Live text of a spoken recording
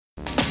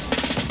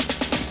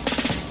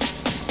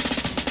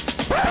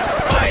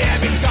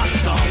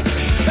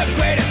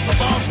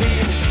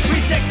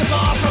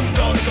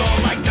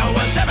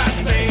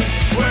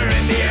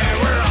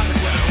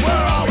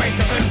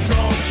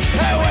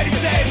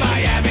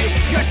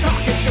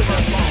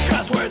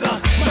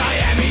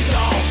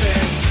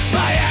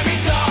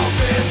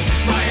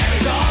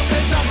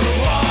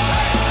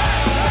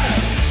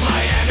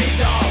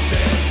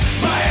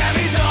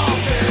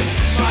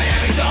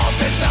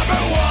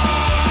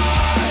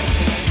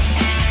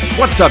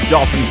What's up,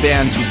 Dolphin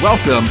fans?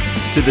 Welcome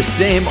to the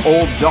Same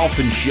Old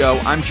Dolphin Show.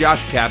 I'm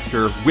Josh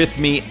Katzker. With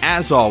me,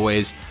 as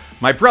always,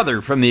 my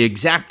brother from the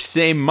exact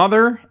same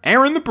mother,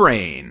 Aaron the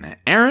Brain.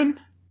 Aaron,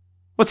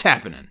 what's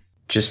happening?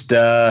 Just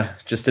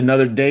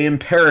another day in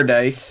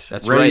paradise.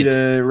 That's ready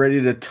right.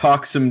 Ready to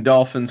talk some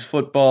Dolphins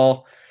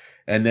football,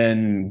 and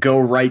then go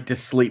right to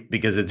sleep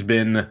because it's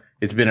been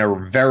a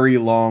very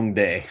long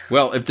day.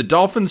 Well, if the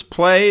Dolphins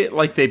play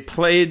like they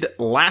played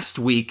last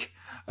week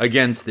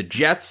against the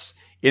Jets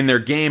in their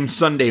game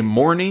Sunday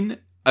morning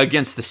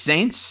against the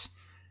Saints,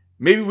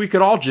 maybe we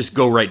could all just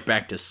go right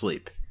back to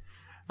sleep.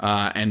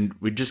 And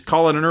we'd just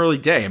call it an early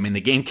day. I mean,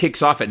 the game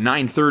kicks off at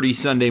 9:30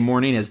 Sunday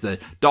morning as the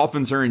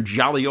Dolphins are in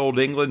jolly old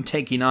England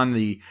taking on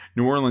the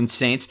New Orleans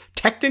Saints.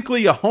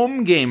 Technically a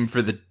home game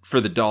for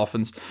the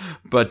Dolphins,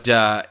 but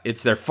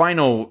it's their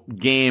final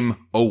game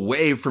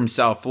away from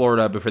South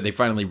Florida before they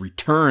finally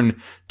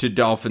return to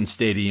Dolphin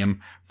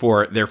Stadium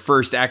for their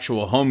first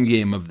actual home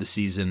game of the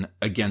season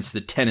against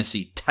the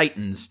Tennessee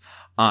Titans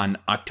on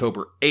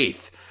October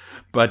 8th.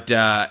 But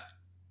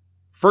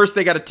first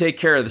they got to take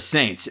care of the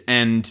Saints.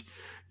 And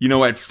you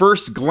know, at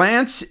first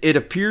glance, it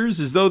appears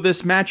as though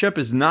this matchup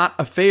is not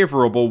a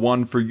favorable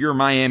one for your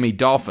Miami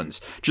Dolphins.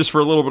 Just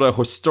for a little bit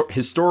of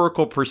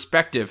historical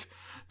perspective,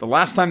 the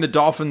last time the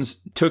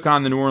Dolphins took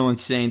on the New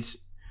Orleans Saints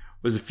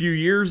was a few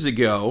years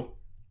ago,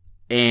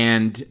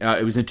 and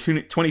it was in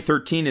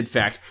 2013, in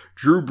fact.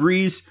 Drew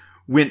Brees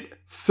went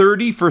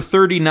 30 for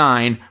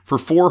 39 for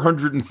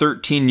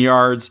 413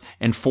 yards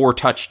and 4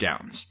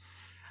 touchdowns.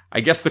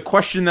 I guess the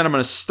question that I'm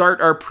going to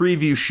start our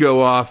preview show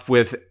off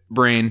with,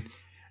 Brain,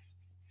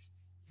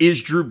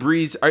 Is Drew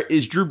Brees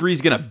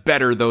going to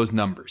better those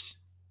numbers?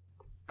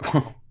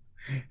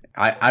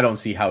 I don't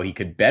see how he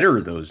could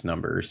better those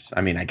numbers.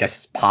 I mean, I guess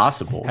it's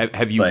possible.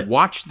 Have you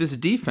watched this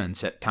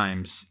defense at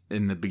times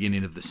in the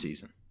beginning of the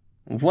season?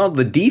 Well,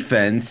 the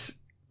defense,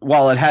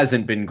 while it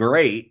hasn't been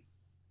great,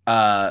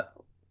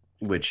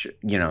 which,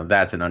 you know,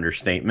 that's an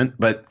understatement,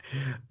 but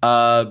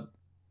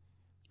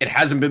it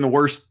hasn't been the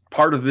worst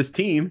part of this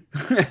team.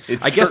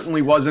 It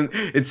certainly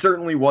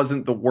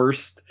wasn't the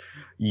worst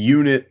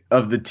unit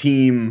of the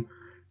team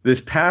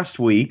this past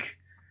week.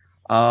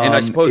 And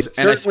I suppose it's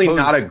certainly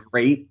not a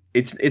great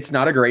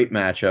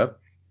matchup.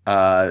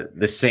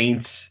 The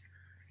Saints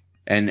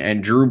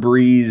and Drew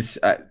Brees.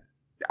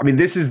 I mean,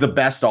 this is the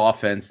best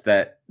offense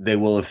that they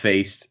will have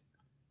faced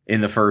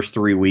in the first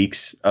 3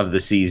 weeks of the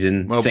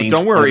season. Well, but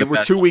don't worry,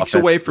 we're 2 weeks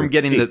away from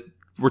getting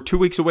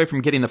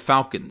the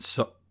Falcons.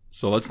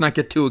 So let's not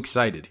get too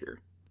excited here.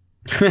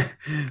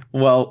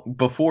 Well,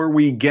 before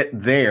we get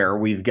there,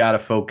 we've got to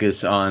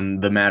focus on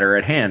the matter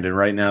at hand. And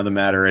right now, the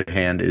matter at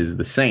hand is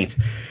the Saints.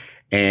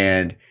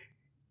 And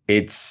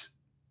it's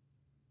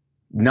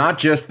not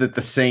just that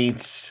the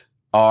Saints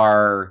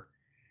are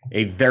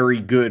a very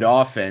good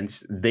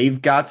offense.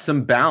 They've got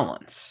some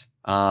balance.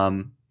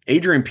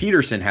 Adrian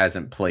Peterson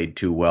hasn't played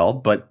too well,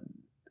 but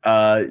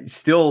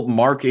still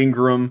Mark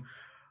Ingram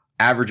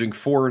averaging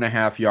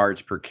 4.5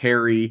 yards per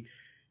carry.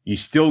 You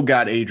still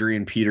got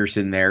Adrian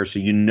Peterson there, so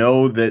you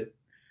know that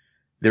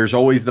there's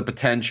always the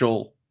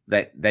potential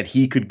that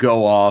he could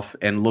go off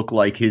and look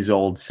like his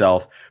old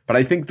self. But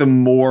I think the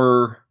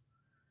more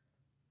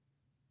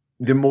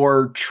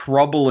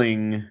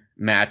troubling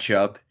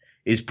matchup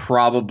is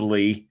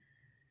probably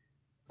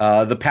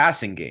the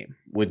passing game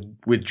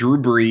with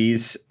Drew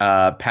Brees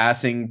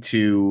passing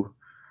to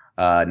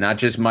not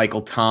just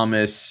Michael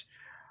Thomas,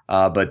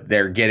 but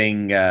they're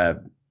getting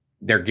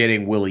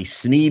Willie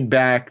Snead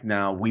back.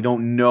 Now, we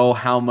don't know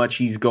how much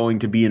he's going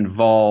to be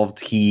involved.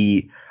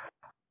 He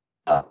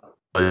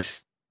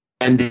was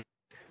ended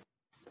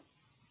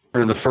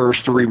for the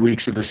first 3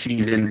 weeks of the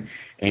season,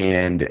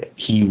 and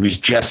he was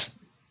just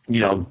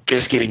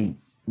getting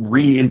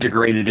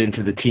reintegrated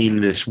into the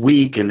team this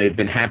week, and they've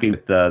been happy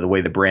with the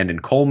way that Brandon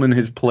Coleman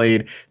has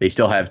played. They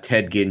still have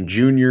Ted Ginn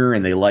Jr.,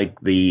 and they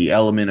like the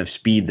element of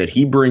speed that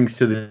he brings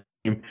to the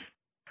team.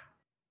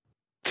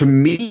 To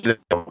me,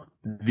 though,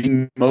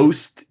 the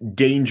most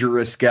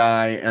dangerous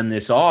guy in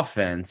this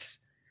offense,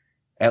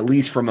 at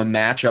least from a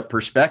matchup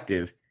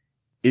perspective,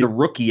 is a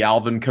rookie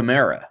Alvin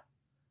Kamara,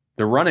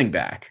 the running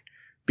back,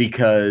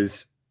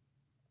 because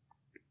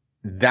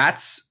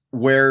that's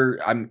where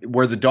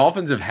the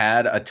Dolphins have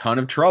had a ton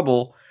of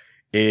trouble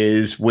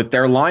is with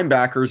their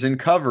linebackers in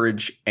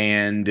coverage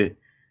and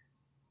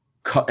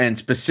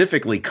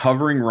specifically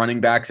covering running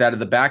backs out of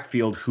the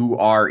backfield who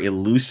are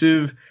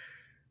elusive,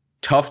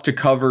 tough to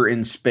cover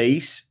in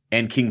space,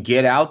 and can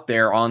get out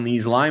there on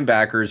these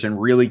linebackers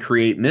and really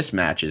create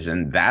mismatches.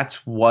 And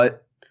that's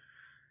what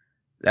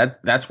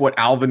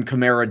Alvin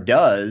Kamara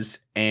does.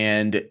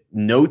 And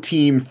no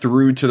team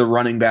threw to the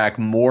running back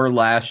more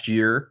last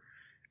year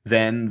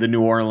than the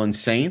New Orleans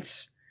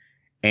Saints.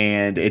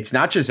 And it's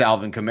not just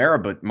Alvin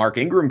Kamara, but Mark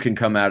Ingram can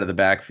come out of the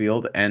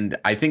backfield. And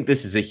I think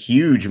this is a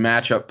huge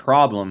matchup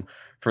problem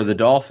for the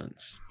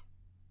Dolphins.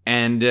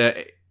 And,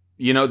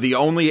 the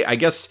only, I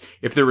guess,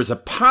 if there was a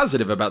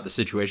positive about the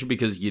situation,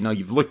 because,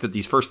 you've looked at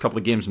these first couple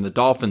of games from the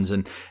Dolphins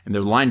and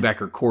their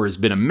linebacker core has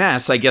been a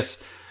mess, I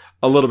guess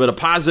a little bit of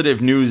positive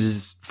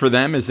news for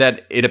them is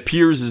that it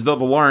appears as though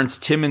the Lawrence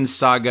Timmons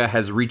saga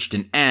has reached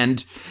an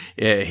end.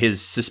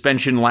 His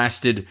suspension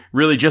lasted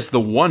really just the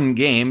one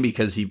game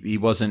because he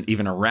wasn't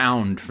even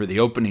around for the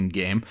opening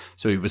game.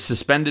 So he was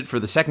suspended for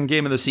the second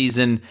game of the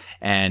season,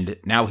 and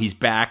now he's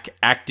back,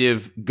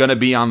 active, gonna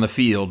be on the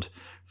field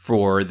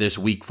for this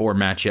Week 4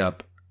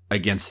 matchup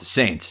against the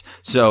Saints.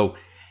 So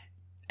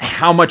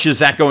how much is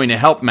that going to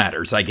help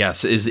matters, I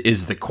guess,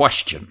 is the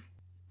question.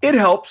 It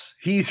helps.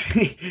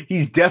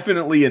 He's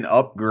definitely an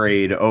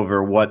upgrade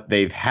over what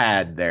they've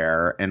had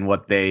there and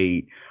what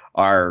they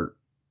are,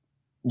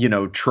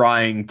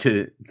 trying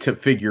to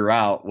figure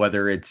out,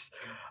 whether it's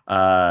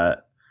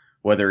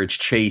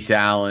Chase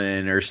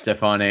Allen or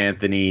Stephon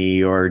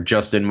Anthony or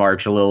Justin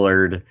March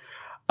Lillard.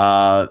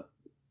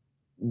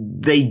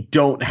 They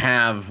don't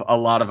have a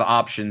lot of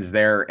options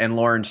there, and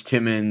Lawrence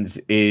Timmons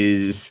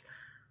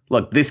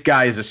look, this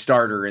guy is a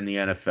starter in the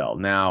NFL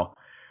now.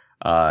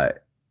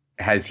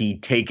 Has he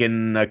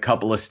taken a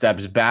couple of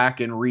steps back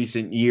in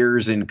recent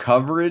years in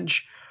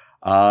coverage?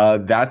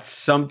 That's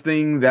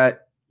something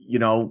that,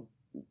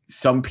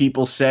 some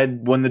people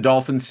said when the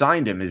Dolphins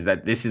signed him, is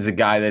that this is a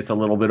guy that's a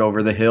little bit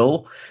over the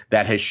hill,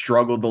 that has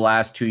struggled the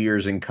last 2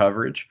 years in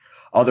coverage.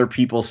 Other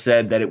people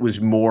said that it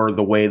was more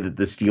the way that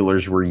the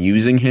Steelers were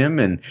using him,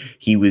 and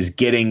he was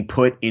getting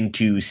put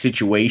into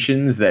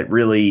situations that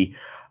really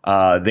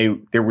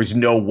there was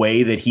no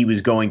way that he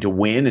was going to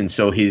win. And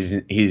so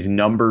his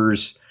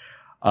numbers,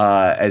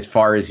 as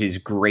far as his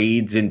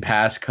grades in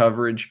pass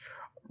coverage,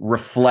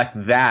 reflect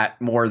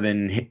that more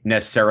than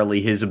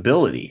necessarily his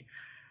ability.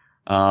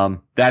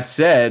 That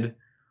said,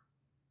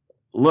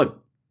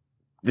 look,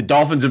 the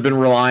Dolphins have been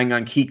relying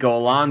on Kiko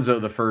Alonso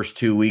the first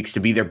 2 weeks to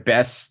be their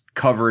best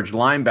coverage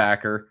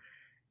linebacker,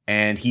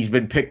 and he's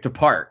been picked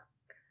apart.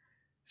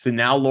 So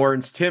now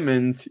Lawrence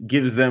Timmons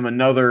gives them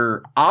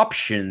another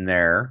option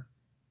there.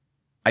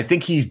 I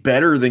think he's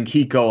better than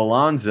Kiko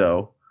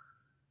Alonso,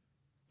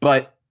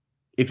 but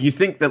if you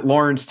think that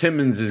Lawrence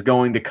Timmons is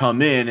going to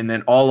come in and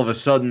then all of a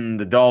sudden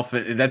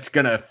that's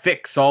going to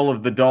fix all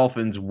of the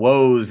Dolphins'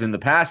 woes in the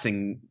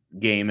passing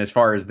game as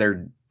far as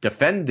they're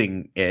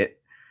defending it,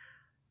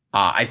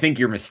 I think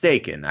you're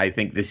mistaken. I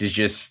think this is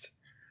just,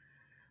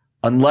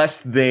 unless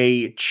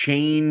they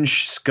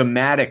change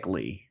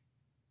schematically,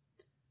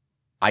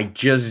 I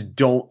just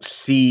don't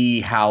see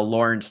how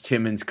Lawrence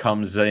Timmons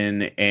comes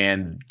in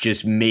and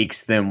just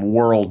makes them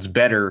worlds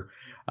better.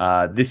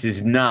 This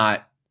is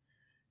not,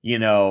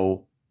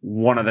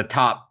 one of the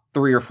top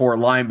 3 or 4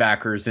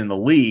 linebackers in the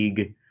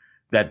league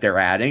that they're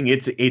adding.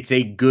 It's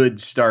a good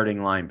starting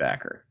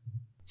linebacker.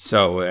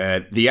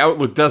 So the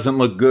outlook doesn't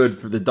look good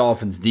for the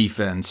Dolphins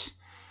defense,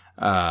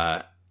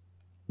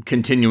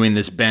 continuing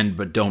this bend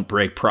but don't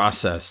break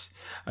process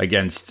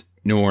against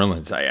New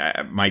Orleans.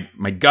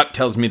 My gut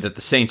tells me that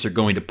the Saints are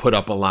going to put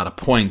up a lot of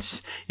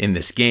points in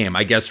this game.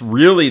 I guess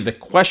really the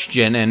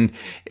question, and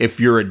if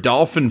you're a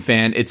Dolphin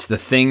fan, it's the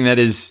thing that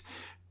is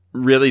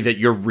really that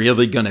you're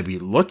really going to be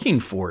looking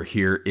for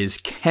here, is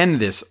can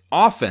this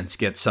offense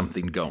get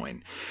something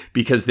going?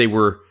 Because they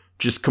were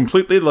just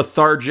completely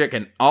lethargic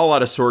and all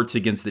out of sorts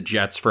against the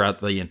Jets throughout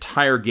the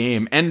entire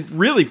game, and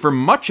really for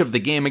much of the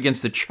game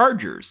against the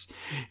Chargers.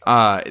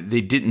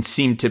 They didn't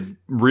seem to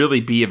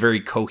really be a very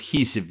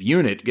cohesive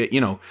unit.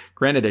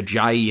 Granted,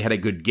 Ajayi had a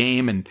good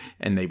game,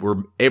 and they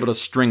were able to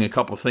string a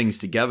couple things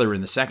together in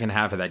the second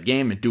half of that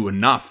game and do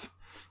enough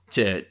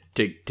to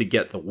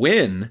get the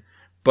win.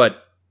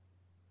 But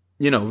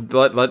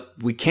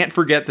we can't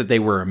forget that they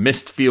were a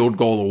missed field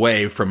goal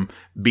away from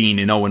being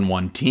an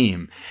 0-1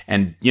 team.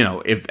 And,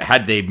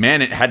 had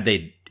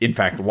they in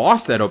fact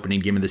lost that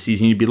opening game of the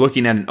season, you'd be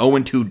looking at an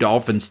 0-2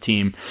 Dolphins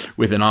team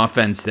with an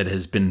offense that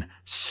has been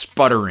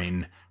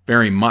sputtering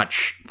very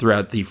much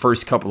throughout the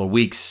first couple of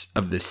weeks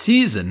of the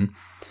season.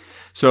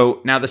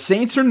 So now the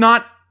Saints are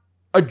not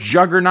a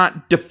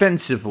juggernaut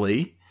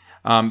defensively.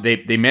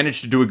 They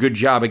managed to do a good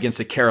job against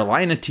a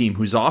Carolina team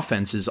whose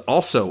offense is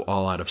also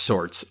all out of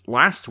sorts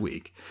last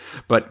week.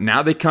 But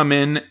now they come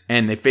in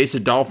and they face a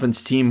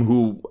Dolphins team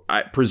who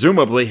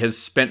presumably has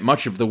spent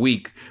much of the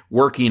week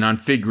working on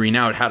figuring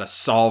out how to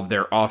solve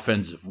their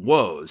offensive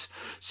woes.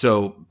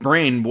 So,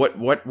 Brain,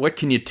 what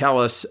can you tell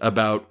us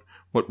about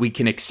what we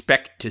can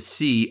expect to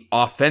see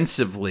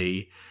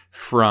offensively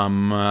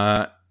from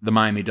the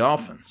Miami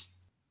Dolphins?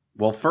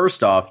 Well,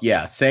 first off,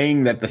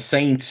 saying that the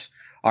Saints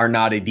are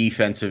not a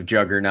defensive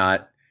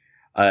juggernaut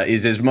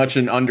is as much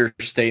an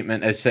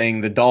understatement as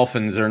saying the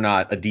Dolphins are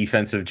not a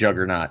defensive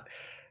juggernaut.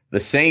 The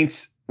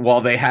Saints,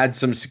 while they had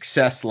some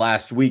success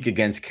last week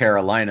against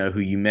Carolina,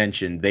 who you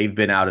mentioned, they've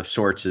been out of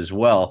sorts as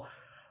well.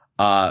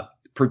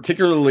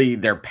 Particularly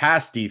their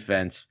pass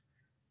defense.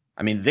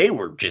 I mean, they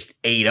were just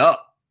ate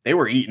up. They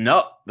were eaten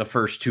up the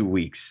first 2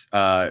 weeks.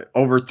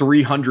 Over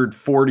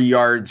 340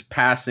 yards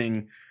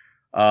passing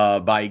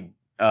by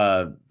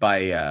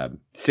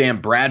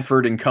Sam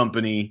Bradford and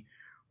company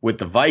with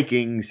the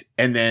Vikings,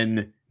 and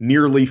then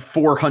nearly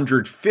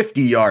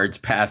 450 yards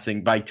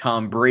passing by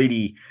Tom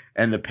Brady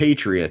and the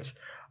Patriots.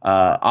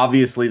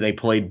 Obviously, they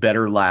played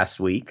better last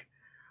week,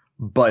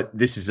 but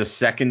this is a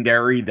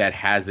secondary that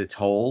has its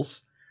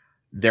holes.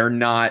 They're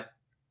not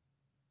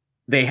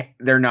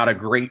a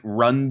great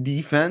run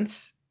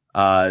defense.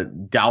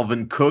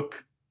 Dalvin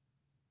Cook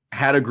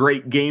had a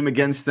great game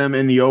against them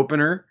in the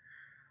opener.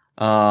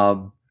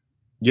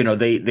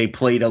 They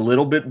played a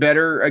little bit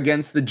better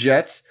against the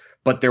Jets,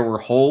 but there were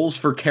holes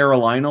for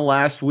Carolina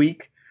last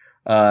week,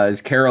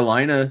 as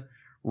Carolina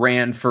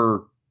ran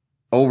for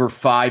over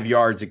 5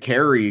 yards a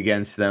carry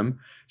against them.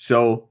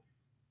 So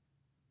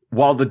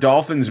while the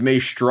Dolphins may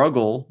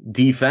struggle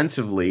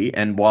defensively,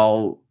 and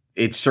while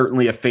it's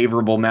certainly a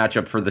favorable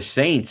matchup for the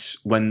Saints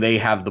when they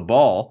have the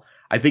ball,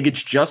 I think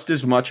it's just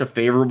as much a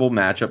favorable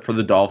matchup for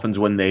the Dolphins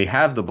when they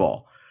have the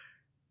ball.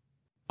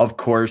 Of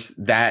course,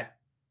 that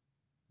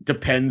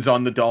depends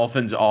on the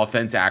Dolphins'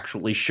 offense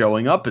actually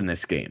showing up in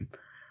this game.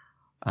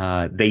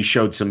 They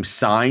showed some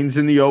signs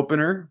in the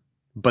opener,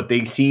 but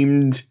they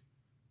seemed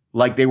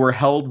like they were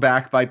held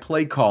back by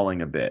play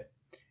calling a bit,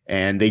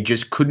 and they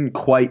just couldn't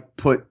quite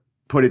put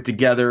it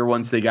together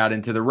once they got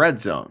into the red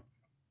zone.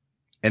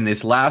 And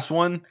this last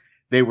one,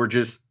 they were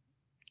just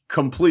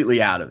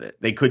completely out of it.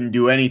 They couldn't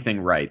do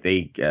anything right.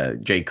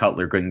 Jay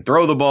Cutler couldn't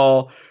throw the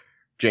ball.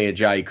 Jay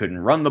Ajayi couldn't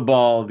run the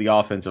ball. The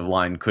offensive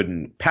line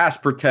couldn't pass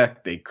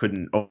protect. They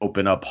couldn't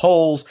open up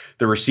holes.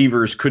 The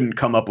receivers couldn't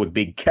come up with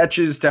big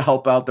catches to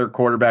help out their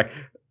quarterback.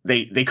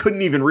 They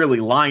couldn't even really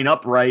line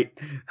up right,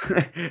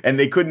 and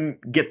they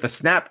couldn't get the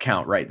snap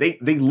count right. They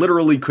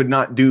literally could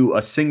not do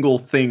a single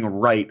thing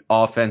right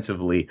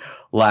offensively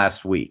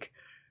last week.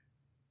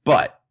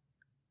 But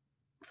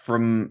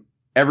from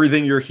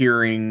everything you're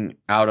hearing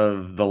out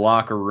of the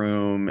locker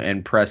room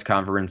and press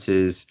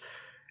conferences,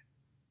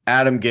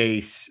 Adam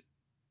Gase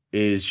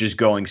is just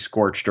going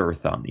scorched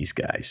earth on these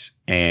guys,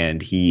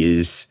 and he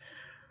is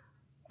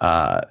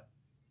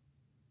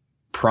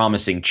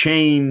promising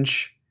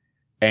change.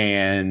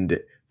 And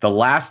the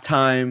last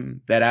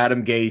time that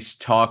Adam Gase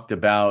talked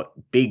about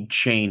big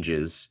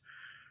changes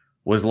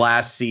was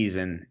last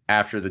season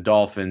after the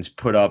Dolphins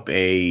put up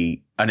an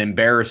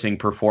embarrassing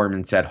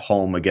performance at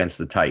home against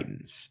the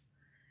Titans.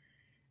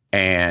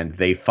 And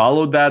they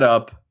followed that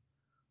up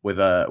with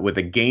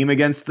a game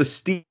against the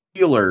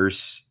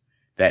Steelers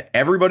that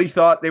everybody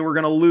thought they were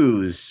going to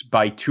lose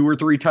by 2 or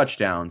 3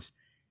 touchdowns,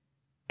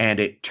 and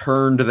it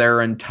turned their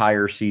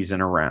entire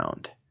season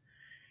around.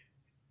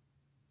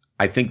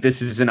 I think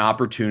this is an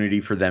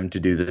opportunity for them to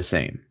do the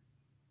same.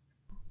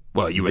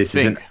 Well, you would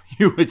think.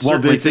 You would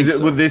certainly think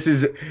so. This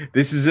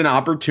is an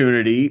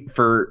opportunity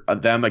for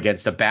them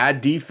against a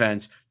bad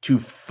defense to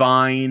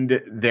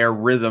find their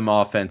rhythm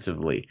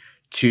offensively,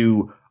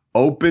 to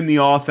open the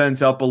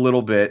offense up a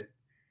little bit,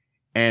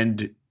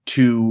 and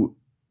to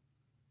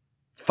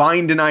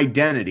find an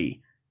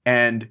identity.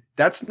 And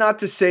that's not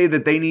to say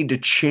that they need to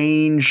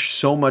change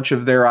so much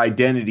of their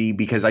identity,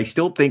 because I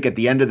still think at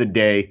the end of the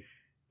day,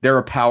 they're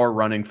a power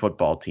running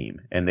football team,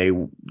 and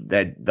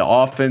that the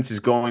offense is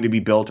going to be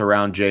built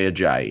around Jay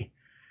Ajayi.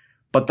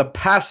 But the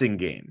passing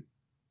game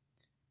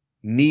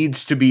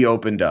needs to be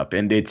opened up,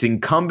 and it's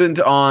incumbent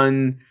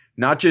on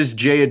not just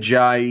Jay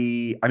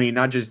Ajayi,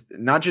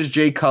 not just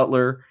Jay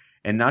Cutler,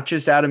 and not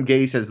just Adam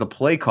Gase as the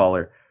play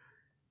caller,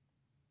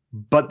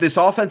 but this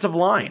offensive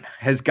line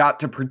has got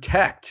to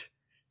protect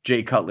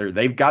Jay Cutler.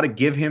 They've got to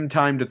give him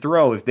time to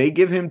throw. If they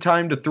give him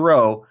time to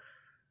throw,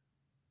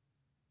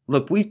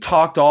 look, we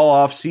talked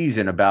all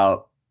offseason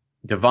about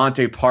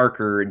Devontae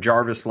Parker and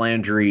Jarvis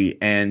Landry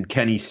and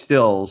Kenny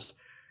Stills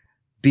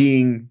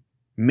being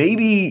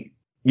maybe,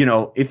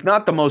 if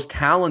not the most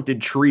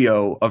talented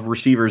trio of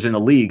receivers in the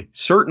league,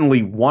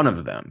 certainly one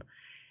of them.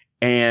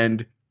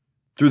 And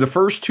through the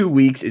first 2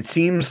 weeks, it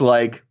seems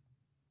like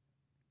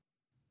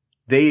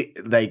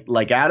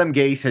Adam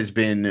Gase has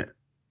been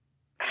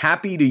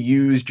happy to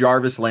use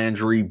Jarvis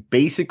Landry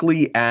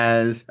basically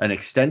as an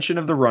extension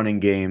of the running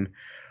game,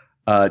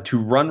 to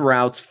run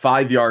routes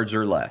 5 yards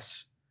or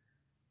less.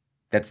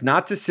 That's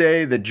not to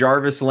say that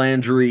Jarvis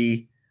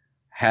Landry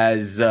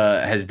has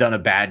done a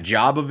bad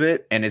job of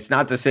it, and it's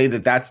not to say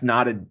that that's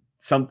not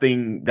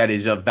something that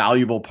is a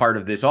valuable part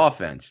of this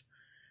offense.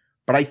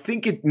 But I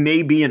think it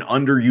may be an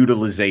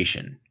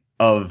underutilization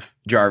of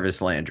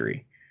Jarvis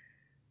Landry.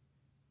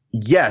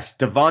 Yes,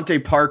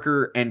 Devontae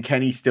Parker and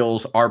Kenny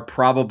Stills are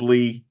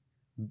they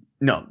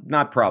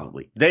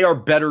are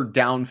better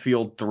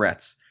downfield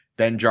threats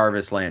than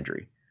Jarvis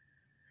Landry.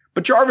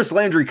 But Jarvis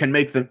Landry can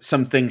make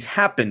some things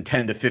happen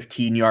 10 to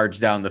 15 yards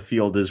down the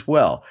field as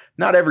well.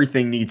 Not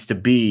everything needs to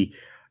be,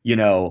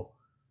 a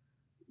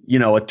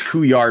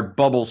 2-yard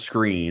bubble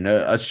screen,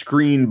 a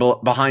screen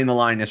behind the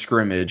line of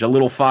scrimmage, a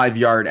little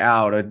 5-yard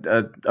out, a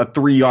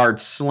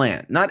 3-yard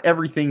slant. Not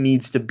everything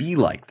needs to be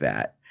like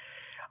that.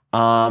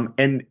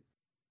 And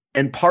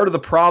part of the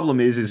problem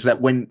is that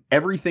when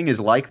everything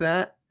is like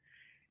that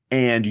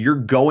and you're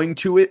going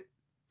to it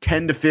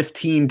 10 to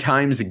 15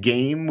 times a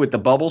game with the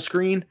bubble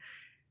screen,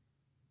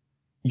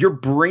 you're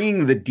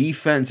bringing the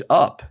defense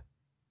up.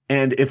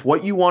 And if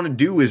what you want to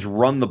do is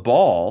run the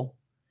ball,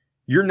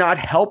 you're not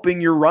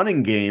helping your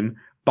running game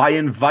by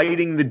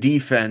inviting the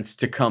defense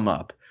to come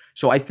up.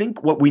 So I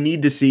think what we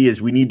need to see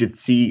is we need to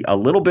see a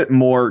little bit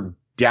more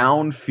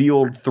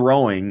downfield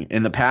throwing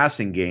in the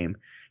passing game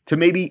to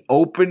maybe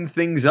open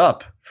things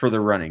up for the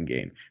running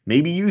game.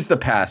 Maybe use the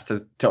pass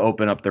to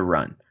open up the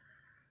run.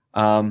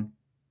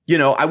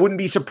 I wouldn't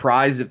be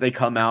surprised if they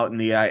come out and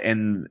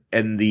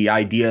the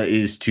idea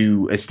is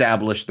to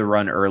establish the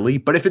run early.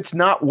 But if it's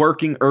not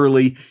working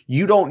early,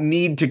 you don't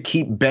need to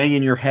keep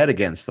banging your head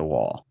against the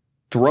wall.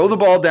 Throw the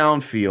ball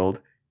downfield,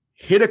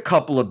 hit a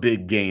couple of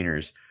big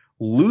gainers,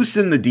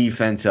 loosen the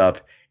defense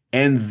up,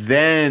 and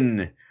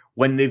then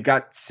when they've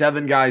got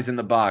 7 guys in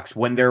the box,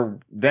 when they're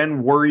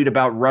then worried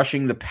about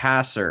rushing the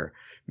passer,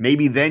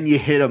 maybe then you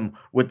hit them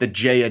with the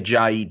Jay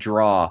Ajayi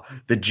draw,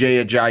 the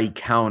Jay Ajayi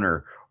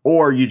counter,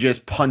 or you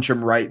just punch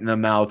them right in the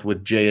mouth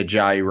with Jay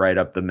Ajayi right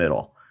up the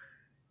middle.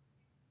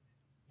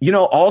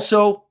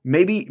 Also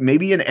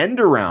maybe an end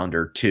around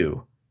or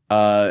two.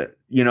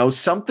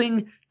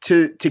 Something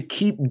to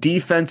keep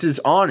defenses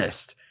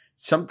honest.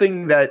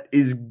 Something that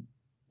is,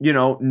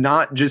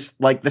 not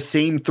just like the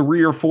same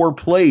 3 or 4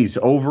 plays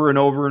over and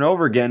over and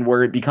over again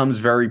where it becomes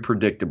very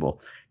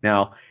predictable.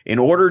 Now, in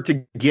order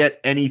to get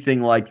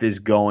anything like this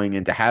going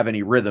and to have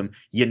any rhythm,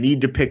 you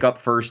need to pick up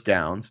first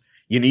downs.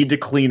 You need to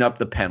clean up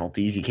the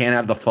penalties. You can't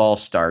have the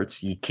false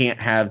starts. You can't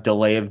have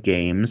delay of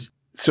games.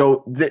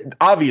 So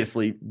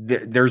obviously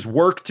there's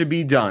work to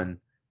be done,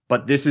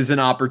 but this is an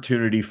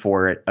opportunity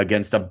for it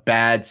against a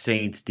bad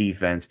Saints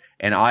defense.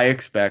 And I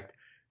expect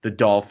the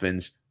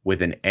Dolphins,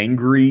 with an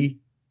angry,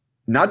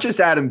 not just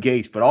Adam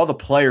Gase, but all the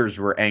players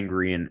were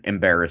angry and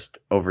embarrassed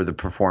over the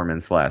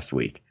performance last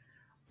week.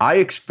 I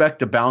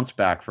expect a bounce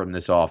back from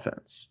this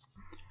offense.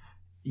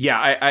 Yeah,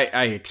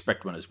 I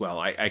expect one as well.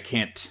 I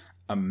can't.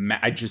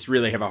 I just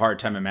really have a hard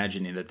time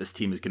imagining that this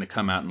team is going to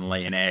come out and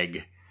lay an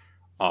egg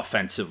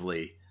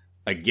offensively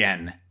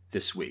again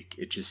this week.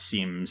 It just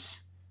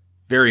seems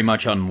very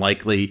much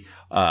unlikely.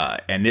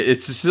 And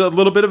it's just a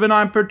little bit of an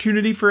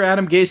opportunity for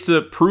Adam Gase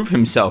to prove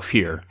himself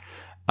here.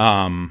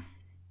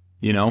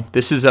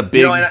 This is a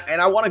big,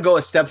 and I want to go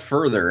a step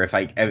further if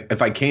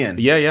I can.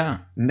 Yeah.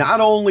 Not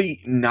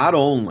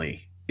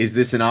only is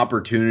this an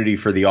opportunity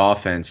for the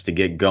offense to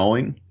get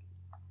going,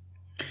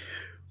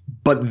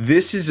 but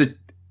this is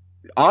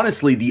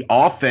honestly, the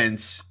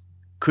offense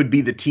could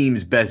be the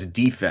team's best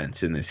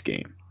defense in this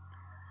game,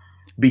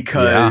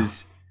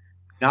 because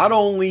not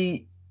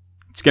only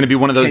it's going to be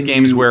one of those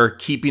games where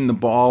keeping the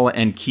ball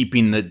and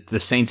keeping the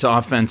Saints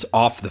offense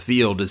off the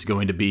field is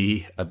going to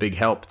be a big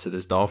help to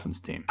this Dolphins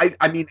team.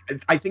 I mean,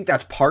 I think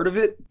that's part of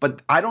it,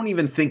 but I don't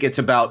even think it's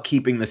about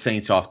keeping the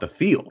Saints off the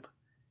field.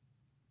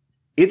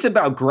 It's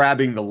about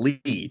grabbing the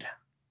lead,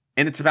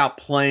 and it's about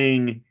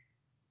playing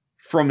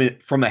from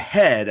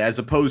ahead as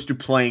opposed to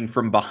playing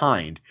from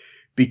behind,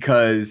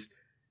 because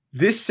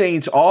this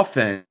Saints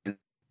offense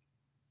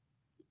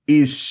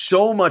is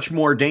so much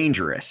more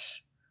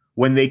dangerous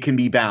when they can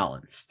be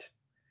balanced.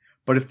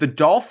 But if the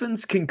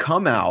Dolphins can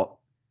come out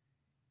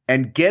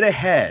and get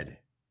ahead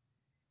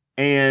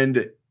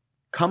and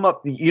come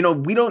up, they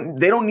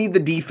don't need the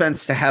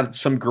defense to have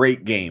some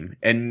great game.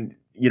 And,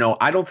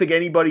 I don't think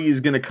anybody is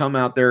going to come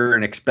out there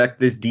and expect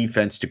this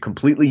defense to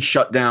completely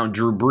shut down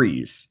Drew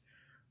Brees.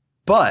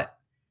 But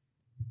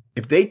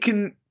if they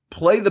can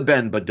play the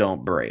bend but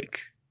don't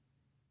break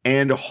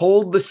and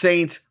hold the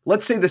Saints,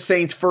 let's say the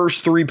Saints'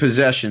 first 3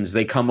 possessions,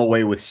 they come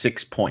away with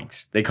 6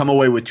 points. They come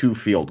away with 2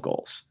 field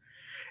goals.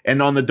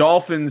 And on the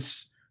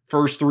Dolphins'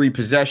 first 3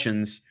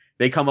 possessions,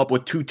 they come up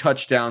with 2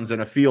 touchdowns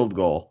and a field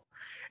goal.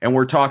 And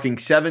we're talking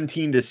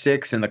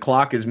 17-6, and the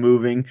clock is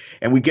moving,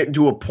 and we get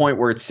into a point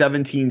where it's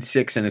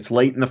 17-6, and it's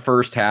late in the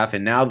first half,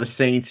 and now the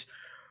Saints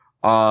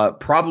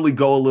probably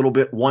go a little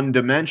bit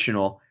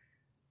one-dimensional.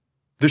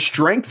 The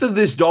strength of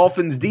this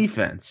Dolphins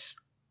defense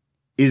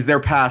is their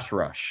pass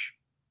rush.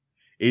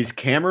 Is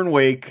Cameron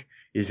Wake,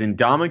 is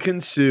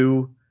Ndamukong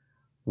Suh,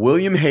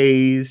 William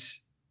Hayes,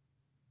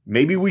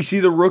 maybe we see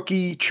the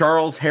rookie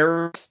Charles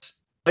Harris.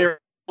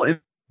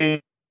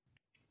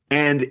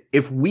 And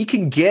if we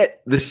can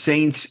get the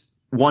Saints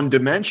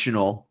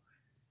one-dimensional,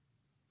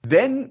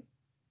 then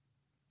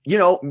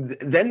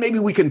maybe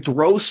we can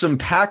throw some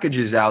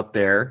packages out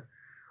there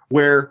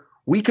where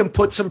we can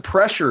put some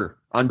pressure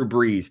on Drew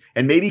Brees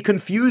and maybe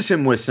confuse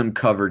him with some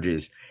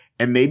coverages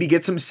and maybe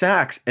get some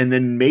sacks. And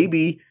then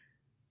maybe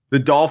the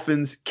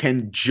Dolphins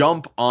can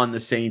jump on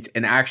the Saints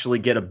and actually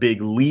get a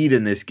big lead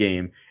in this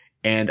game.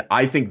 And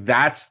I think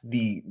that's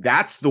the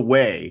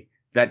way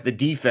that the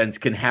defense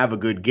can have a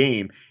good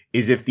game,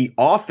 is if the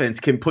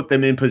offense can put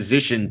them in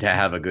position to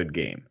have a good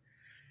game.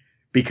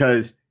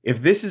 Because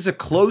if this is a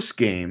close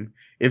game,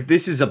 if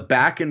this is a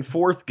back and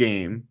forth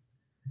game,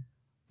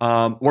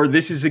 or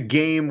this is a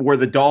game where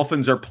the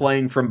Dolphins are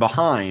playing from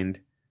behind,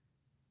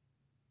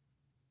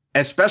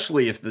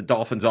 especially if the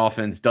Dolphins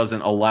offense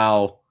doesn't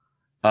allow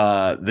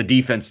the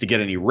defense to get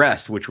any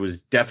rest, which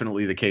was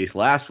definitely the case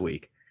last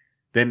week,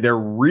 then they're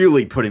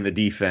really putting the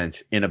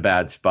defense in a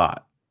bad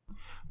spot.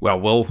 Well,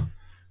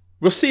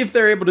 we'll see if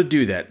they're able to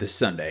do that this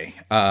Sunday.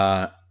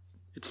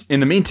 In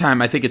the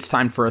meantime, I think it's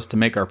time for us to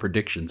make our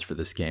predictions for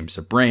this game.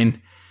 So,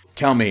 Brain,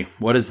 tell me,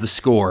 what is the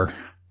score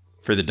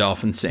for the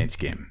Dolphins-Saints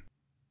game.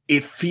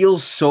 It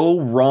feels so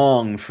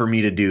wrong for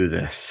me to do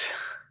this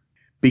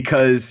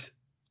because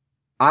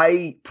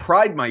I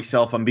pride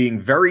myself on being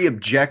very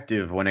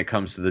objective when it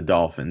comes to the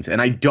Dolphins,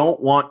 and I don't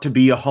want to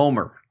be a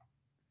homer.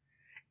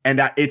 And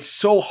it's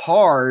so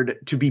hard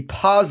to be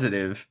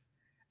positive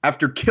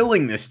after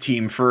killing this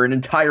team for an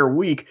entire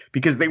week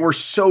because they were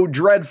so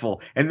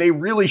dreadful, and they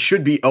really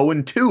should be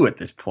 0-2 at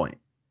this point.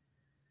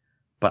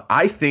 But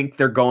I think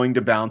they're going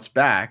to bounce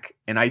back,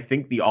 and I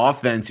think the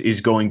offense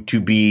is going to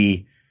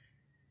be,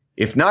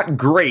 if not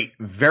great,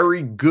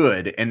 very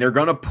good, and they're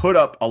going to put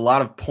up a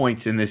lot of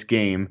points in this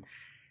game.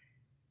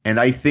 And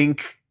I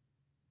think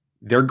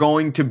they're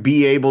going to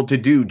be able to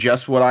do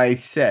just what I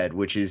said,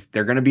 which is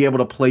they're going to be able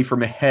to play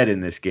from ahead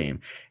in this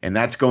game. And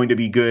that's going to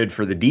be good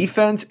for the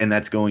defense, and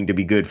that's going to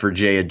be good for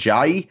Jay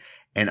Ajayi.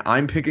 And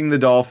I'm picking the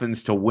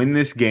Dolphins to win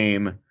this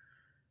game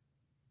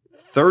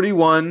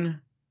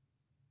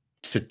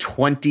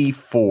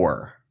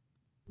 31-24.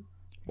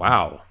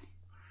 Wow.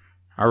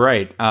 All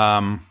right.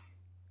 I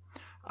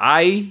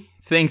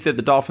think that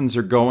the Dolphins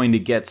are going to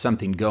get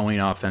something going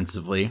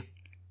offensively.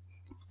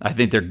 I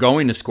think they're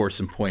going to score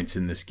some points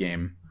in this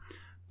game,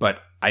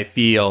 but I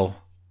feel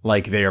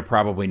like they are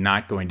probably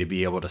not going to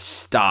be able to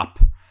stop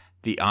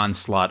the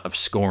onslaught of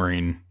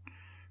scoring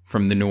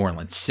from the New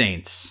Orleans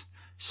Saints.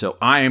 So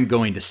I am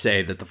going to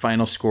say that the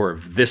final score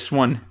of this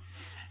one,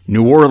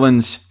 New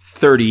Orleans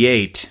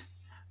 38,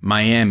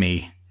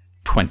 Miami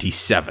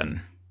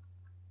 27.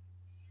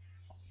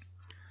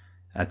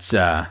 That's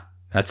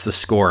the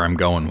score I'm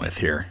going with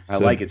here. I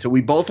like it. So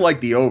we both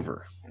like the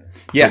over.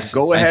 Yes.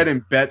 So go ahead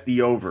and bet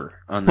the over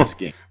on this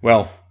game.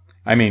 Well,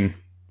 I mean,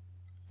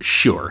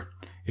 sure.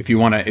 If you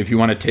want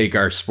to take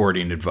our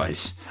sporting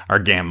advice, our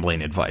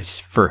gambling advice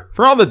for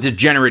all the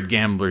degenerate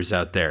gamblers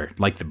out there,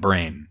 like the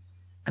brain.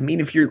 I mean,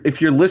 if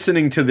you're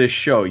listening to this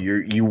show,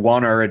 you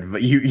want our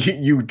advice.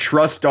 You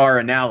trust our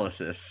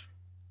analysis.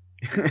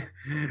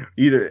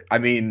 Either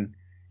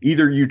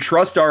you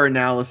trust our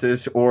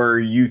analysis or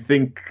you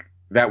think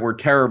that we're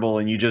terrible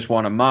and you just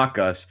want to mock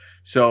us.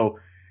 So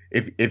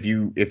if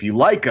you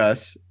like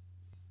us,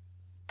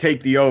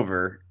 take the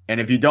over, and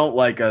if you don't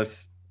like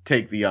us,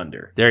 take the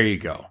under. There you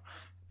go.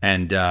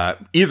 And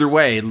either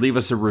way, leave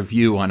us a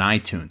review on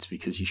iTunes,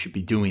 because you should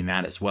be doing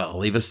that as well.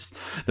 Leave us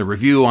the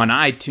review on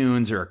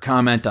iTunes or a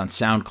comment on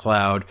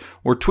SoundCloud,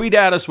 or tweet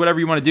at us, whatever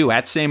you want to do.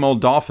 At Same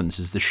Old Dolphins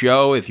is the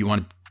show. If you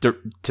want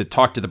to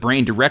talk to the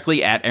brain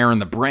directly, at Aaron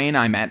the Brain,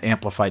 I'm at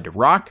Amplified to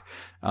Rock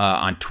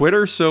on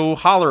Twitter. So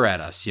holler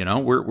at us. You know,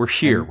 we're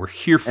here. We're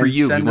here for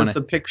you. Send us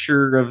a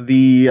picture of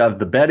the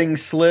betting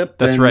slip.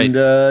 That's right.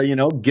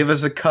 Give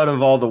us a cut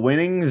of all the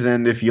winnings,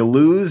 and if you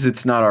lose,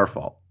 it's not our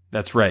fault.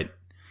 That's right.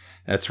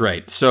 That's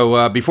right.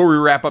 So before we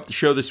wrap up the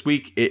show this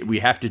week, we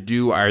have to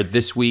do our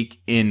This Week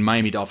in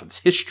Miami Dolphins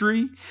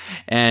history.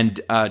 And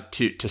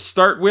to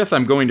start with,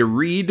 I'm going to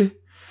read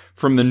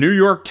from the New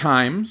York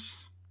Times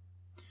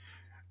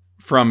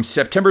from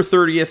September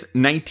 30th,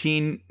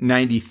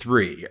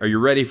 1993. Are you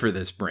ready for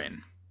this,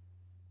 Brain?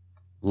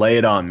 Lay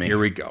it on me. Here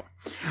we go.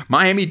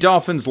 Miami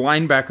Dolphins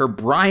linebacker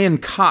Brian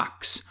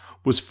Cox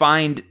was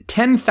fined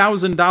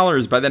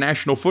 $10,000 by the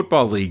National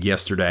Football League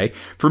yesterday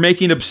for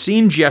making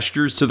obscene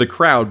gestures to the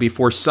crowd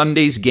before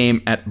Sunday's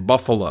game at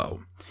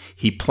Buffalo.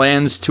 He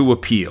plans to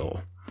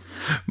appeal.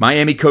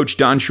 Miami coach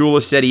Don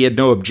Shula said he had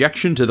no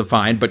objection to the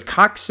fine, but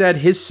Cox said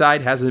his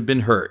side hasn't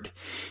been heard.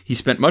 He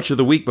spent much of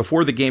the week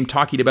before the game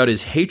talking about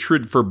his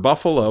hatred for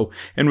Buffalo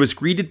and was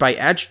greeted by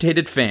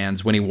agitated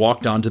fans when he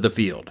walked onto the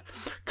field.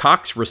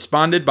 Cox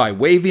responded by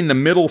waving the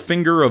middle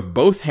finger of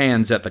both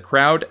hands at the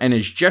crowd, and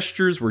his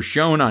gestures were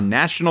shown on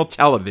national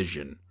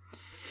television.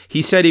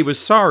 He said he was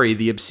sorry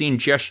the obscene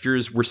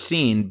gestures were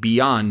seen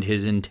beyond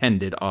his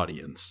intended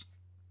audience.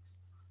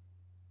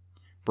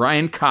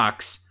 Brian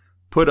Cox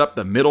put up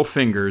the middle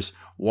fingers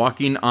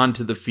walking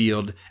onto the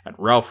field at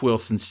Ralph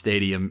Wilson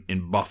Stadium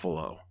in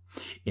Buffalo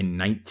in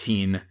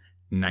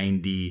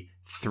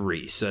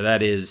 1993. So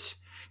that is,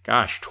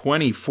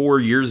 24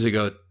 years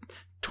ago.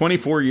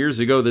 24 years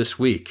ago this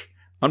week.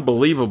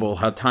 Unbelievable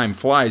how time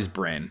flies,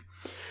 Brain.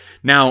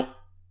 Now,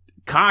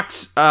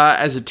 Cox,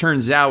 as it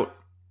turns out,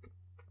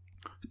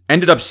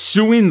 ended up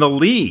suing the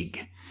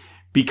league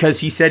because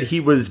he said he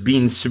was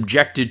being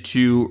subjected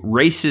to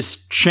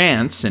racist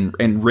chants and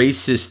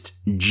racist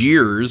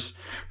jeers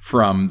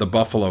from the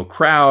Buffalo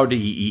crowd.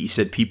 He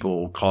said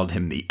people called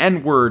him the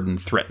N-word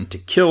and threatened to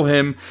kill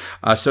him.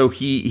 So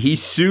he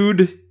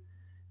sued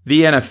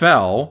the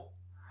NFL,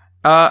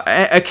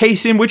 a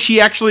case in which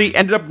he actually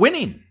ended up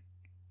winning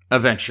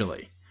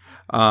eventually.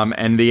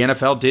 And the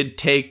NFL did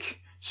take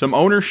some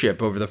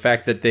ownership over the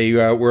fact that they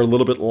were a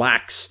little bit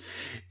lax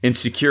in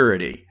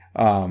security.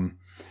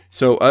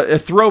 So a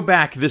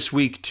throwback this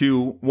week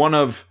to one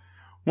of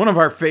One of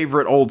our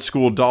favorite old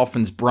school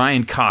Dolphins,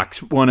 Brian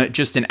Cox,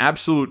 just an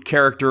absolute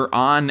character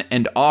on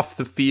and off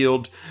the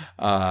field.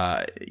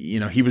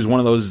 He was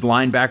one of those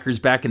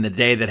linebackers back in the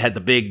day that had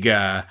the big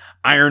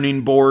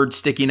ironing board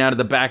sticking out of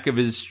the back of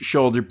his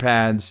shoulder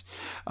pads.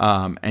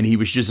 And he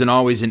was just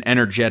always an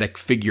energetic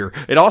figure.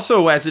 It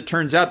also, as it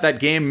turns out, that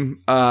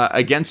game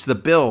against the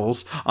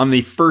Bills on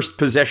the first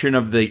possession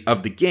of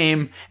the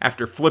game,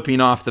 after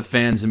flipping off the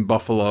fans in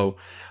Buffalo,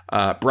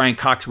 Brian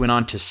Cox went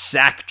on to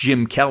sack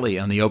Jim Kelly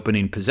on the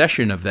opening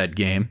possession of that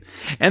game,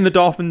 and the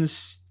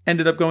Dolphins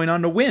ended up going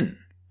on to win.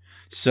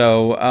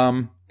 So,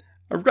 an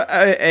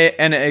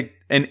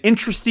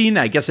interesting,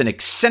 I guess, an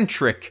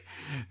eccentric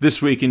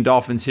this week in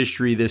Dolphins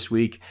history this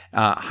week,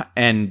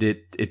 and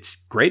it's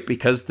great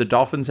because the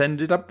Dolphins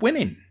ended up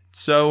winning.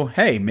 So,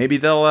 hey, maybe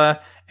they'll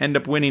end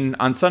up winning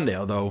on Sunday,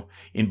 although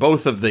in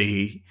both of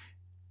the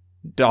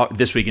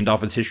This Week in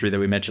Dolphins history that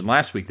we mentioned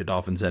last week, the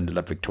Dolphins ended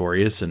up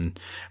victorious, and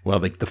well,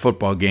 the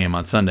football game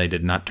on Sunday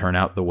did not turn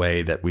out the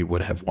way that we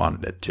would have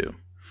wanted it to.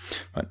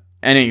 But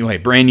anyway,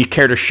 Brian, you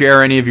care to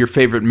share any of your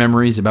favorite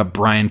memories about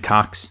Brian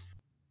Cox?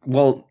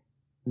 Well,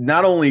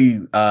 not only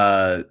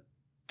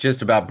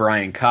just about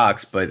Brian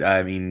Cox, but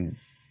I mean,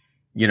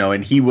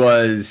 and he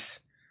was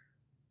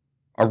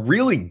a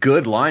really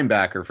good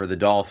linebacker for the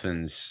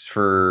Dolphins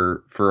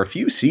for a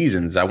few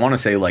seasons. I want to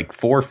say like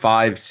 4,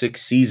 5,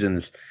 6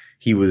 seasons.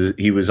 He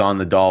was on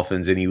the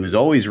Dolphins, and he was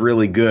always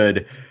really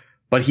good,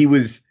 but he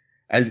was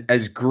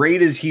as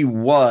great as he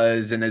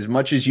was, and as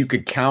much as you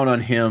could count on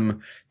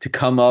him to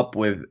come up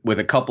with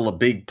a couple of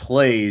big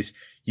plays,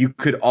 you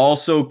could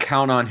also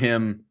count on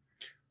him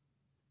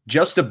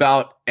just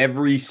about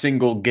every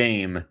single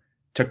game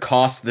to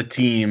cost the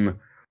team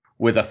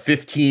with a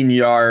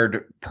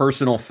 15-yard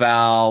personal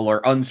foul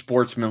or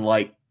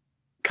unsportsmanlike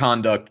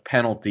conduct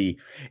penalty,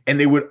 and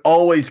they would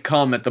always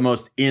come at the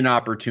most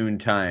inopportune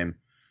time.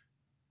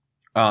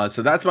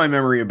 So that's my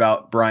memory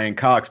about Brian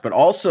Cox, but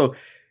also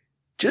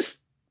just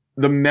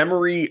the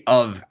memory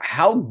of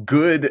how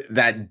good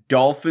that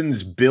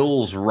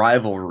Dolphins-Bills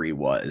rivalry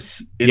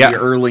was in the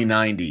early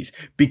 90s,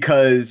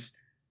 because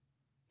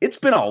it's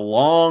been a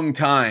long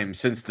time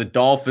since the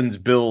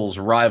Dolphins-Bills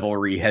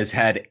rivalry has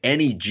had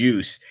any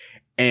juice.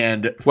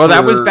 And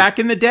that was back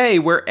in the day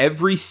where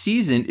every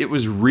season it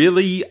was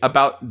really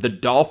about the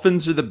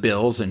Dolphins or the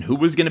Bills and who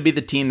was going to be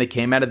the team that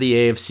came out of the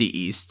AFC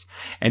East.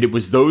 And it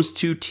was those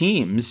two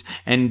teams.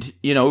 And,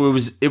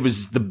 it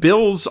was the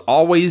Bills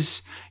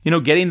always,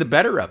 getting the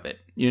better of it,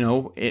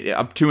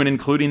 up to and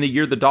including the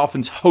year the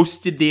Dolphins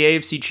hosted the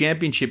AFC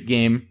Championship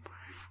game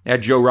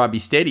at Joe Robbie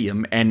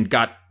Stadium and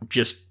got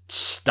just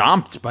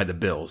stomped by the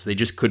Bills. They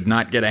just could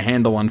not get a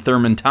handle on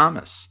Thurman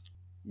Thomas.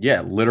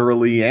 Yeah,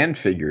 literally and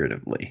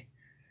figuratively.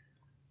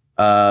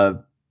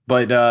 That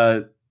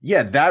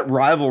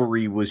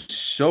rivalry was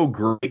so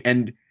great.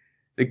 And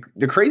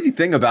the crazy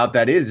thing about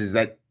that is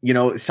that,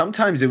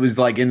 sometimes it was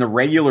like in the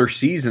regular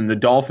season, the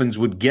Dolphins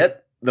would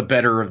get the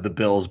better of the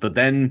Bills, but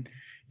then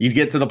you'd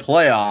get to the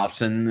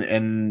playoffs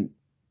and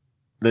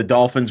the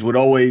Dolphins would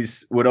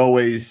always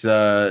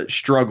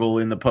struggle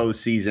in the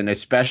postseason,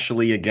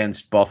 especially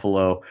against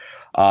Buffalo.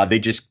 They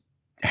just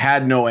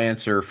had no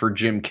answer for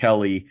Jim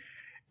Kelly,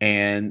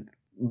 and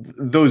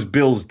those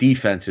Bills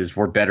defenses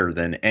were better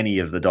than any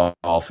of the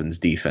Dolphins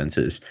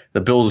defenses.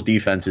 The Bills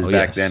defenses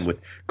back then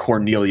with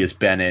Cornelius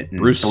Bennett and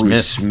Bruce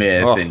Smith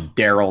and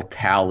Daryl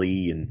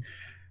Talley and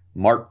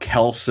Mark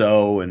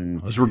Kelso,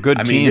 and those were good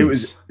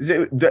teams.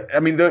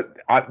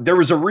 There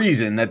was a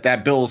reason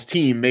that Bills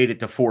team made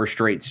it to 4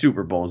 straight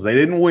Super Bowls. They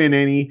didn't win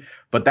any,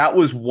 but that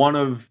was one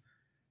of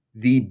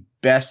the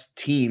best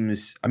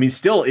teams. I mean,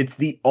 still, it's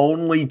the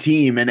only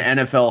team in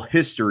NFL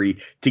history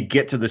to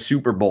get to the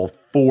Super Bowl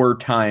 4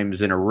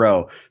 times in a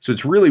row. So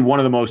it's really one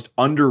of the most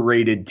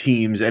underrated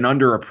teams and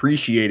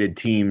underappreciated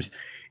teams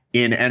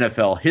in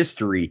NFL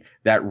history,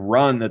 that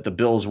run that the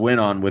Bills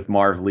went on with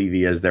Marv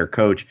Levy as their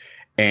coach.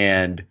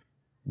 And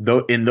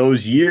in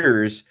those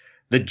years,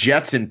 the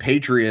Jets and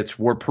Patriots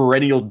were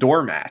perennial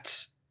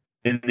doormats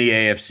in the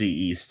AFC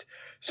East.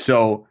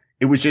 So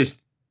it was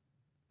just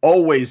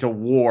always a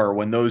war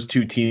when those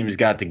two teams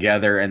got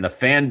together, and the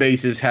fan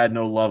bases had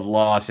no love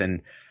lost,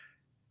 and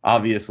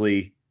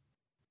obviously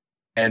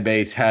fan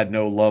base had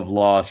no love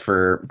lost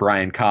for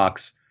Brian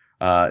Cox,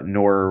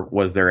 nor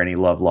was there any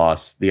love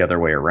lost the other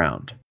way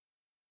around.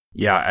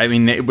 Yeah, I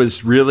mean, it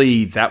was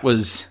really that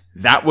was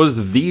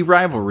the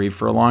rivalry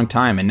for a long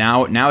time, and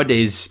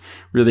nowadays,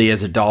 really,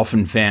 as a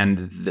Dolphin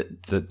fan,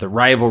 the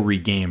rivalry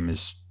game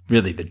is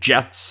really the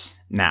Jets.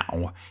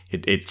 Now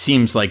it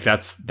seems like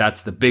that's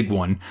the big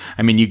one.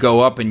 I mean, you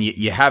go up and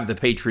you have the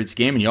Patriots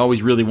game, and you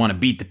always really want to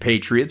beat the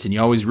Patriots, and you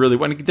always really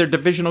want to get their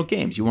divisional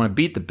games. You want to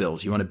beat the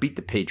Bills, you want to beat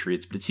the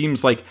Patriots, but it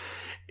seems like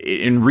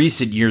in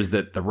recent years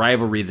that the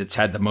rivalry that's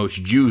had the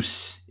most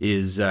juice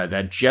is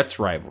that Jets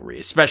rivalry,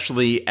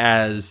 especially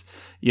as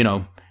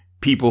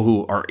people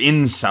who are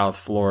in South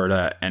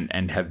Florida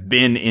and have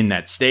been in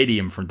that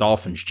stadium for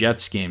Dolphins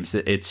Jets games.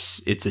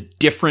 It's a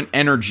different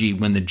energy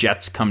when the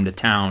Jets come to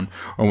town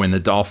or when the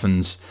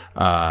Dolphins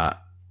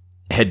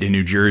head to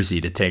New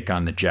Jersey to take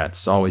on the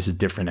Jets. Always a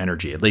different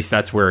energy. At least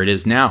that's where it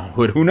is now.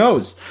 Who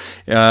knows?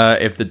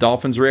 If the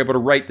Dolphins are able to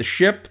right the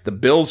ship, the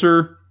Bills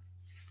are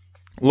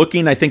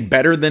looking, I think,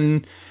 better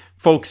than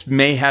folks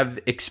may have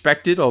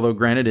expected, although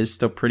granted, it is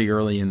still pretty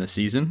early in the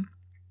season.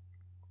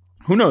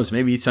 Who knows?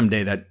 Maybe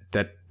someday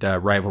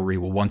that rivalry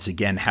will once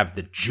again have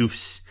the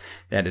juice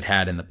that it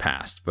had in the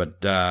past.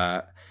 But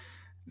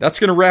that's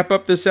going to wrap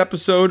up this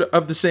episode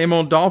of the Same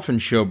Old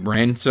Dolphins Show,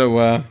 Brain.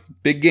 So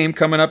big game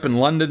coming up in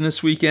London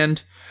this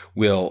weekend.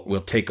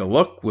 We'll take a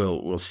look.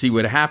 We'll see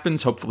what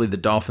happens. Hopefully the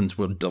Dolphins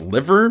will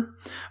deliver.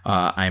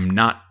 I'm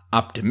not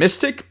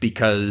optimistic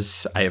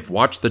because I have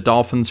watched the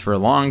Dolphins for a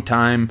long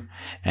time,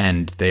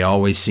 and they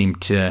always seem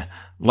to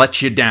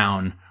let you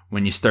down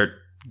when you start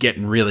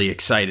getting really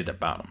excited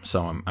about them.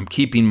 So I'm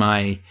keeping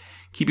my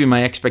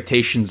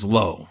expectations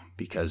low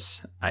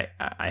because I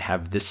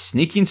have this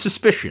sneaking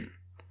suspicion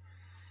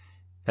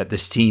that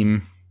this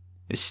team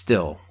is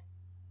still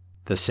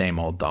the same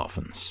old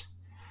Dolphins.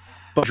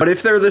 But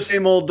if they're the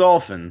same old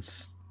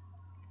Dolphins,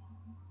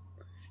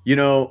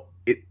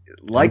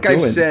 like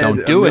I've said a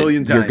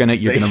million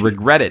times, you're gonna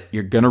regret it.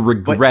 You're gonna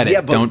regret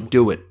it. Don't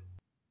do it.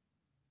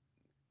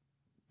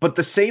 But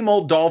the same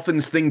old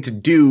Dolphins thing to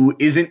do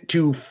isn't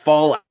to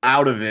fall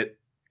out of it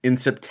in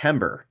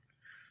September.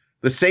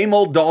 The same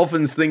old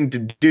Dolphins thing to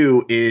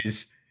do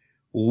is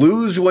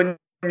lose when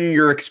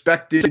you're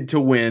expected to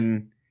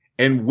win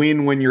and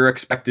win when you're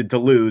expected to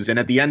lose. And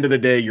at the end of the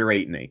day, you're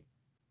 8-8.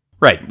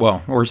 Right.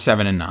 Well, or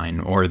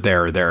 7-9 or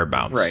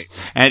thereabouts. Right.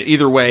 And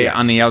either way,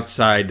 on the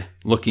outside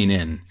looking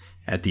in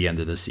at the end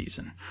of the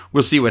season.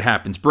 We'll see what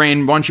happens.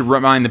 Brain, why don't you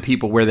remind the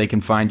people where they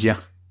can find you?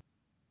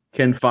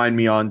 Can find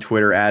me on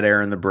Twitter at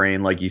Aaron the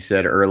Brain, like you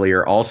said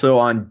earlier. Also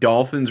on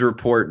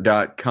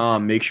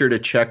DolphinsReport.com. Make sure to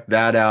check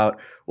that out.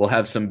 We'll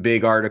have some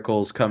big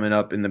articles coming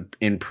up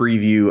in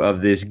preview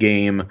of this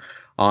game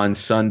on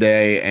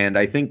Sunday. And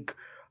I think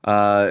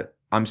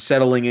I'm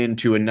settling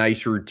into a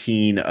nice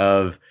routine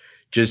of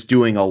just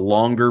doing a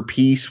longer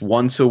piece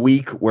once a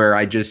week where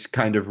I just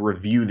kind of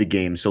review the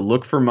game. So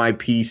look for my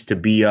piece to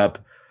be up.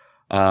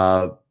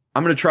 I'm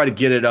going to try to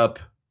get it up,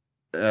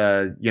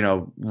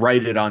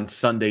 write it on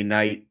Sunday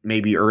night,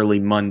 maybe early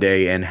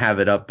Monday, and have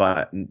it up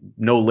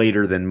no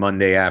later than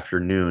Monday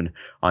afternoon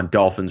on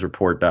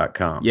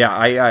DolphinsReport.com. Yeah,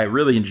 I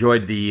really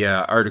enjoyed the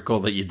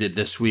article that you did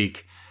this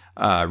week,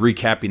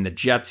 recapping the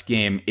Jets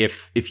game.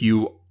 If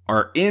you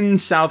are in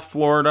South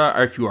Florida,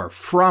 or if you are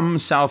from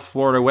South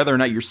Florida, whether or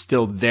not you're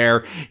still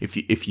there,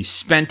 if you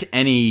spent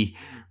any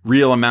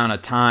real amount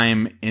of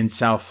time in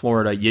South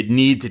Florida, you'd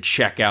need to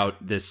check out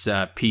this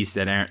piece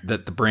that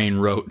the Brain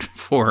wrote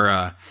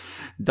for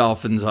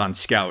Dolphins on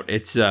Scout.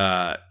 It's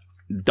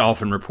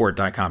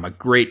DolphinReport.com.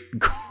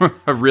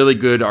 A really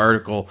good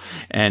article,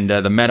 and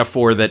the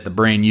metaphor that the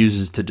Brain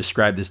uses to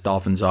describe this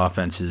Dolphins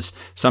offense is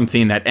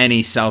something that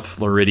any South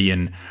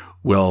Floridian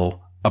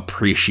will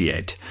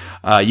appreciate.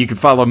 You can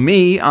follow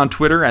me on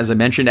Twitter, as I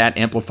mentioned, at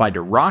Amplified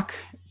to Rock.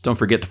 Don't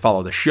forget to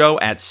follow the show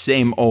at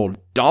Same Old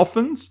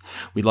Dolphins.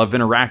 We love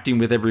interacting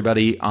with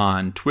everybody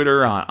on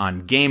Twitter, on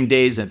game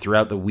days, and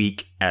throughout the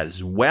week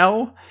as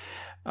well.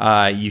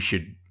 You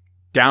should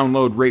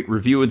download, rate,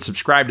 review, and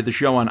subscribe to the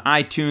show on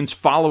iTunes.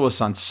 Follow us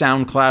on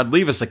SoundCloud.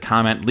 Leave us a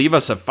comment. Leave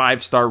us a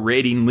 5-star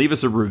rating. Leave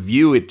us a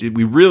review.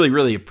 We really,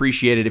 really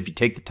appreciate it if you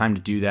take the time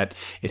to do that.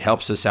 It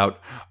helps us out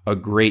a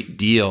great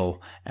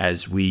deal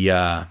as we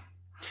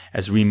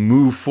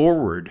move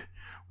forward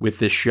with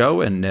this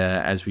show and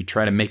as we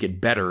try to make it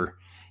better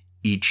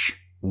each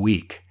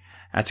week.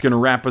 That's going to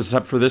wrap us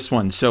up for this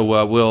one.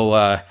 So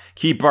we'll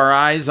keep our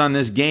eyes on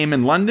this game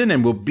in London,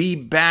 and we'll be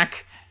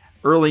back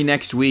early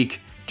next week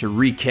to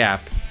recap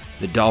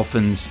the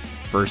Dolphins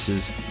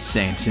versus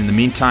Saints. In the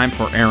meantime,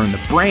 for Aaron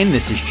the Brain,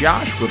 this is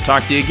Josh. We'll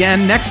talk to you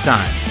again next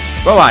time.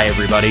 Bye-bye,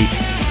 everybody.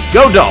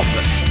 Go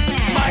Dolphins!